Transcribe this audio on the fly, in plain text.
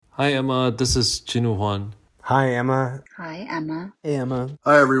Hi Emma, this is Jinu Huan. Hi, Emma. Hi, Emma. Hey, Emma.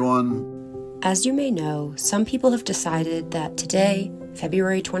 Hi, everyone. As you may know, some people have decided that today,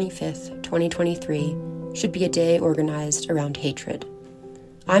 February 25th, 2023, should be a day organized around hatred.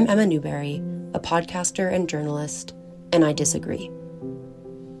 I'm Emma Newberry, a podcaster and journalist, and I disagree.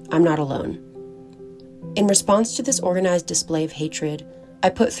 I'm not alone. In response to this organized display of hatred,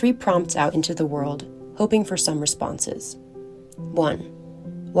 I put 3 prompts out into the world, hoping for some responses. 1.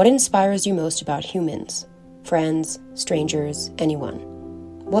 What inspires you most about humans? Friends, strangers, anyone?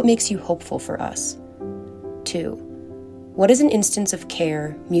 What makes you hopeful for us? 2. What is an instance of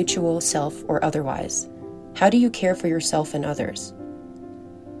care, mutual, self, or otherwise? How do you care for yourself and others?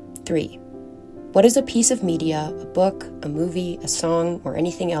 3. What is a piece of media, a book, a movie, a song, or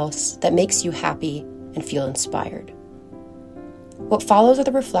anything else that makes you happy and feel inspired? What follows are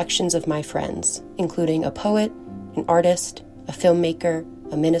the reflections of my friends, including a poet, an artist, a filmmaker,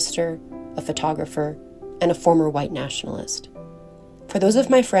 a minister, a photographer, and a former white nationalist. For those of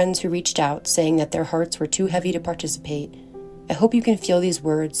my friends who reached out saying that their hearts were too heavy to participate, I hope you can feel these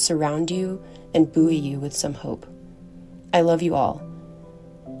words surround you and buoy you with some hope. I love you all.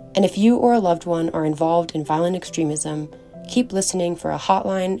 And if you or a loved one are involved in violent extremism, keep listening for a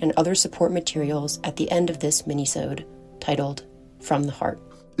hotline and other support materials at the end of this minisode, titled From the Heart.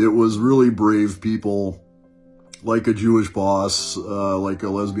 It was really brave people, like a Jewish boss, like a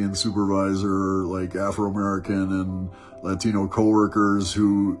lesbian supervisor, like Afro-American and Latino coworkers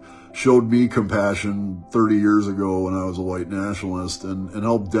who showed me compassion 30 years ago when I was a white nationalist and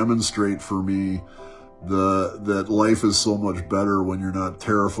helped demonstrate for me that life is so much better when you're not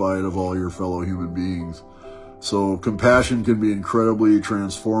terrified of all your fellow human beings. So compassion can be incredibly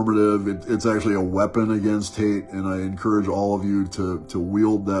transformative. It's actually a weapon against hate, and I encourage all of you to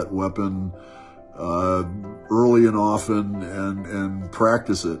wield that weapon early and often and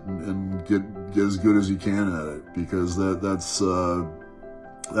practice it and get as good as you can at it, because that's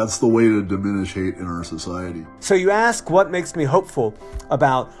the way to diminish hate in our society. So you ask what makes me hopeful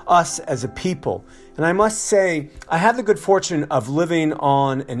about us as a people. And I must say, I have the good fortune of living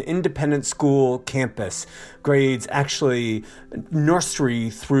on an independent school campus, grades actually nursery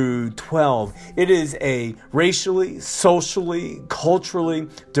through 12. It is a racially, socially, culturally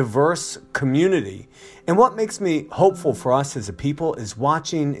diverse community. And what makes me hopeful for us as a people is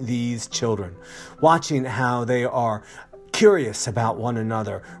watching these children, watching how they are curious about one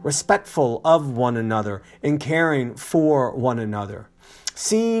another, respectful of one another, and caring for one another.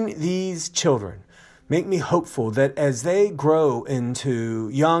 Seeing these children make me hopeful that as they grow into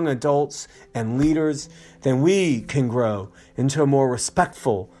young adults and leaders, then we can grow into a more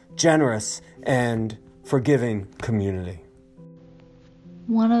respectful, generous, and forgiving community.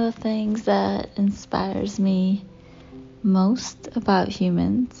 One of the things that inspires me most about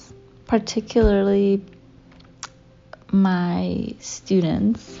humans, particularly my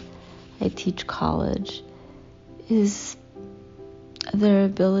students, I teach college, is their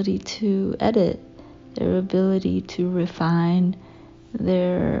ability to edit, their ability to refine,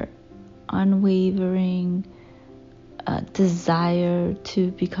 their unwavering desire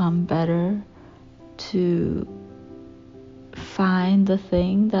to become better, to find the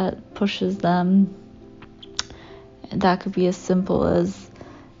thing that pushes them. That could be as simple as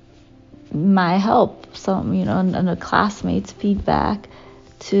my help, and a classmate's feedback,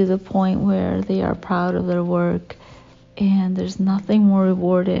 to the point where they are proud of their work. And there's nothing more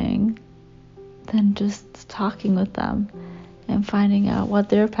rewarding than just talking with them and finding out what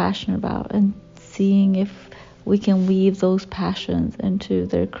they're passionate about and seeing if we can weave those passions into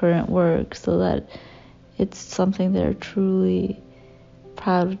their current work so that it's something they're truly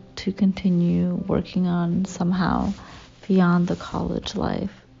proud to continue working on somehow beyond the college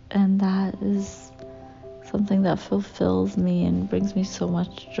life. And that is something that fulfills me and brings me so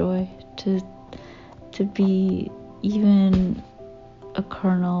much joy. To be even a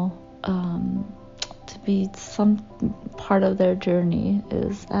kernel, to be some part of their journey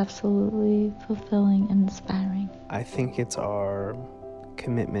is absolutely fulfilling and inspiring. I think it's our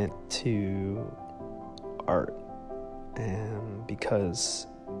commitment to art, and because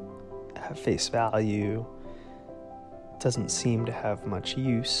at face value doesn't seem to have much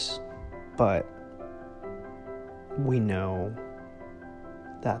use, but we know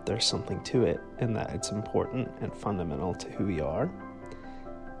that there's something to it and that it's important and fundamental to who we are,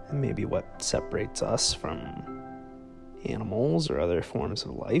 and maybe what separates us from animals or other forms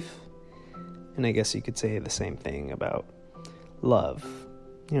of life. And I guess you could say the same thing about love.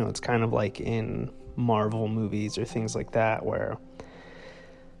 It's kind of like in Marvel movies or things like that, where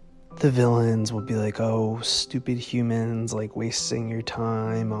the villains will be like, oh, stupid humans, like wasting your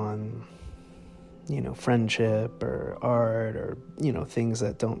time on, friendship or art or, things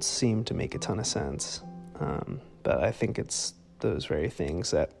that don't seem to make a ton of sense. But I think it's those very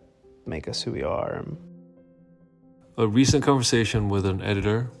things that make us who we are. A recent conversation with an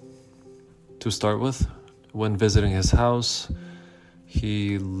editor, to start with, when visiting his house,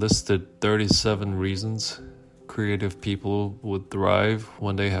 he listed 37 reasons creative people would thrive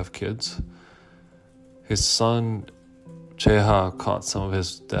when they have kids. His son, Jeha, caught some of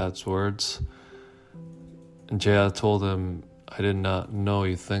his dad's words, and Jeha told him, "I did not know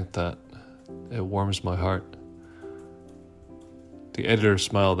you think that. It warms my heart." The editor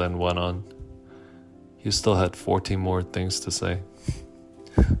smiled and went on. He still had 14 more things to say.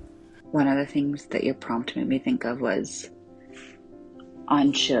 One of the things that your prompt made me think of was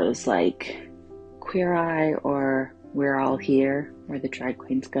on shows like Queer Eye or We're All Here, where the drag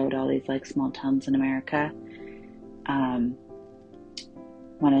queens go to all these like small towns in America.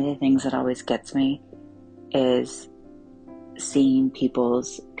 One of the things that always gets me is seeing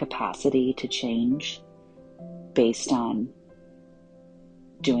people's capacity to change based on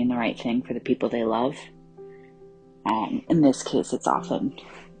doing the right thing for the people they love. In this case, it's often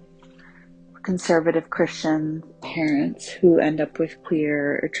conservative Christian parents who end up with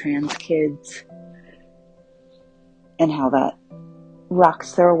queer or trans kids, and how that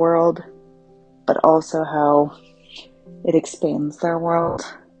rocks their world, but also how it expands their world.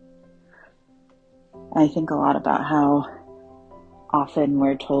 I think a lot about how often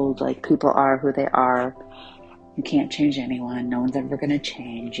we're told like people are who they are, you can't change anyone, no one's ever going to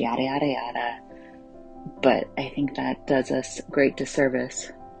change, yada yada yada. But I think that does us great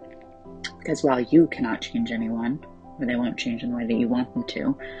disservice, because while you cannot change anyone, or they won't change in the way that you want them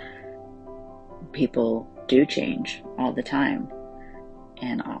to, people do change all the time,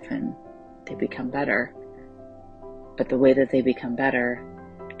 and often they become better. But the way that they become better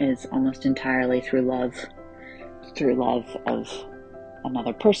is almost entirely through love of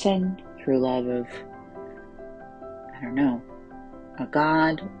another person, through love of, I don't know, a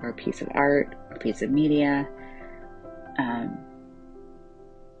God or a piece of art, a piece of media.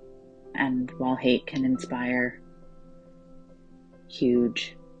 And while hate can inspire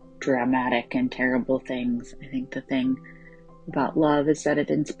huge, dramatic, and terrible things, I think the thing about love is that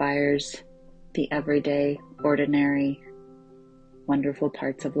it inspires the everyday, ordinary, wonderful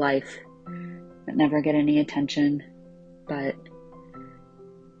parts of life that never get any attention, but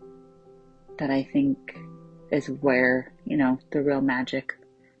that I think is where, the real magic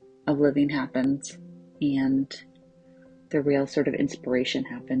of living happens, and the real sort of inspiration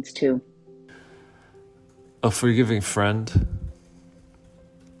happens too. A forgiving friend.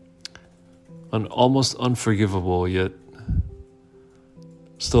 An almost unforgivable yet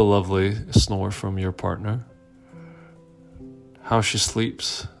still lovely snore from your partner. How she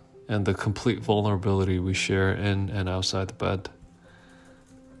sleeps and the complete vulnerability we share in and outside the bed.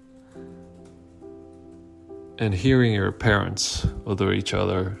 And hearing your parents other each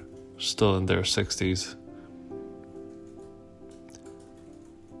other still in their 60s.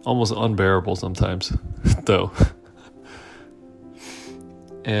 Almost unbearable sometimes, though.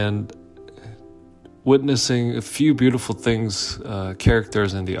 And witnessing a few beautiful things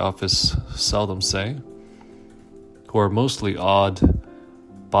characters in The Office seldom say, who are mostly odd,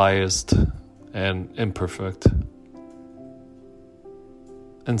 biased, and imperfect.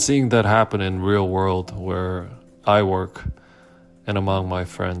 And seeing that happen in real world where I work and among my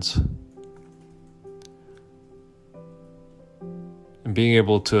friends. And being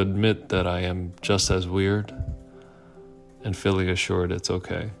able to admit that I am just as weird and feeling assured it's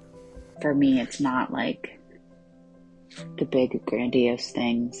okay. For me, it's not like the big grandiose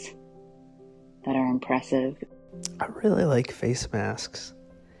things that are impressive. I really like face masks.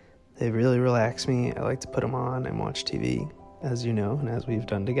 They really relax me. I like to put them on and watch TV, as you know, and as we've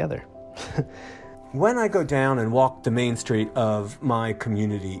done together. When I go down and walk the main street of my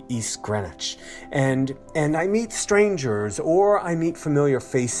community, East Greenwich, and I meet strangers or I meet familiar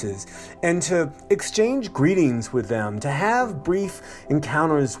faces, and to exchange greetings with them, to have brief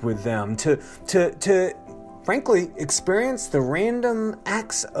encounters with them, to frankly experience the random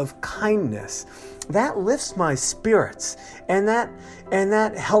acts of kindness, that lifts my spirits, and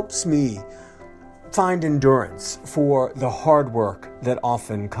that helps me find endurance for the hard work that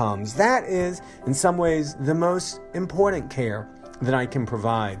often comes. That is, in some ways, the most important care that I can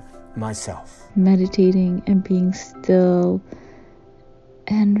provide myself. Meditating and being still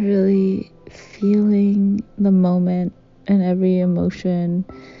and really feeling the moment and every emotion.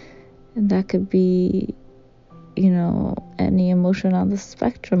 And that could be any emotion on the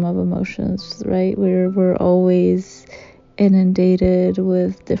spectrum of emotions, right? We're always inundated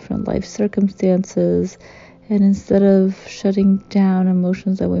with different life circumstances, and instead of shutting down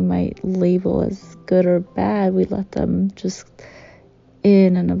emotions that we might label as good or bad, we let them just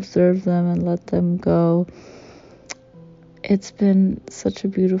in and observe them and let them go. It's been such a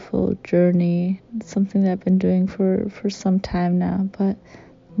beautiful journey. It's something that I've been doing for some time now, but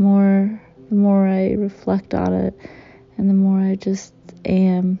the more I reflect on it and the more I just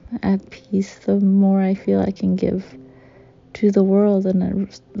am at peace, the more I feel I can give to the world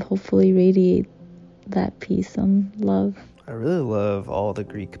and hopefully radiate that peace and love. I really love all the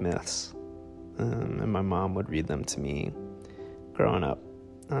Greek myths, and my mom would read them to me growing up.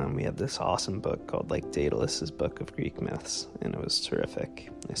 We had this awesome book called Daedalus's Book of Greek Myths, and it was terrific.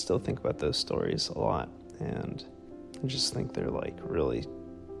 I still think about those stories a lot, and I just think they're really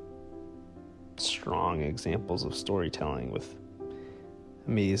strong examples of storytelling with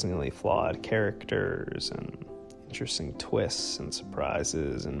amazingly flawed characters and interesting twists and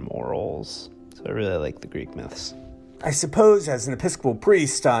surprises and morals. So I really like the Greek myths. I suppose as an Episcopal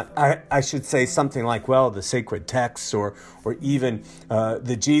priest, I should say something like, the sacred texts or even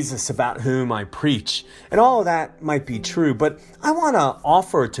the Jesus about whom I preach. And all of that might be true, but I want to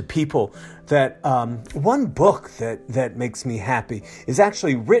offer to people that one book that makes me happy is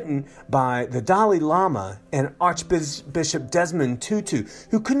actually written by the Dalai Lama and Archbishop Desmond Tutu,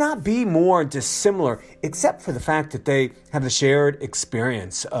 who could not be more dissimilar except for the fact that they have the shared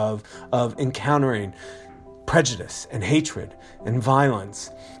experience of encountering prejudice and hatred and violence.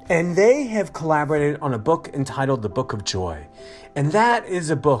 And they have collaborated on a book entitled The Book of Joy. And that is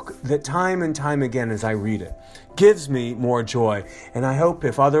a book that time and time again as I read it gives me more joy. And I hope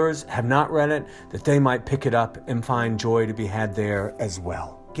if others have not read it, that they might pick it up and find joy to be had there as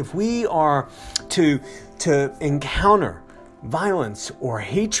well. If we are to encounter violence or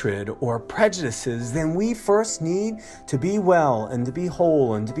hatred or prejudices, then we first need to be well and to be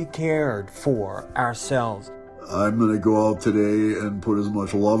whole and to be cared for ourselves. I'm going to go out today and put as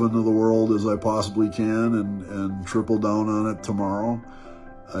much love into the world as I possibly can and triple down on it tomorrow.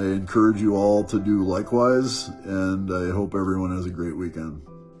 I encourage you all to do likewise, and I hope everyone has a great weekend.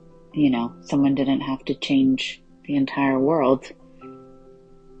 Someone didn't have to change the entire world,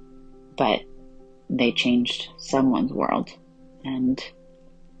 but they changed someone's world. And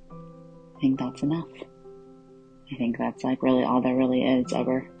I think that's enough. I think that's really all there really is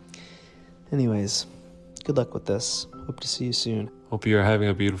ever. Anyways, good luck with this. Hope to see you soon. Hope you're having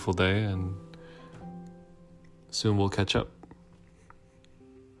a beautiful day, and soon we'll catch up.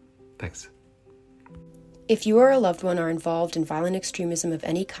 Thanks. If you or a loved one are involved in violent extremism of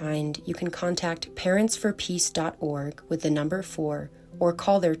any kind, you can contact parentsforpeace.org with the number 4 or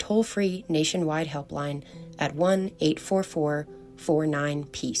call their toll-free nationwide helpline at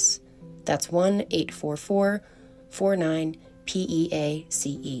 1-844-49-PEACE. That's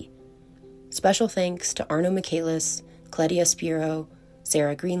 1-844-49-PEACE. Special thanks to Arno Michaelis, Cledia Spiro,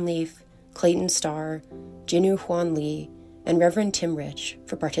 Sarah Greenleaf, Clayton Starr, Jinu Huan Lee, and Reverend Tim Rich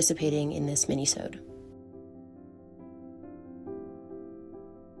for participating in this minisode.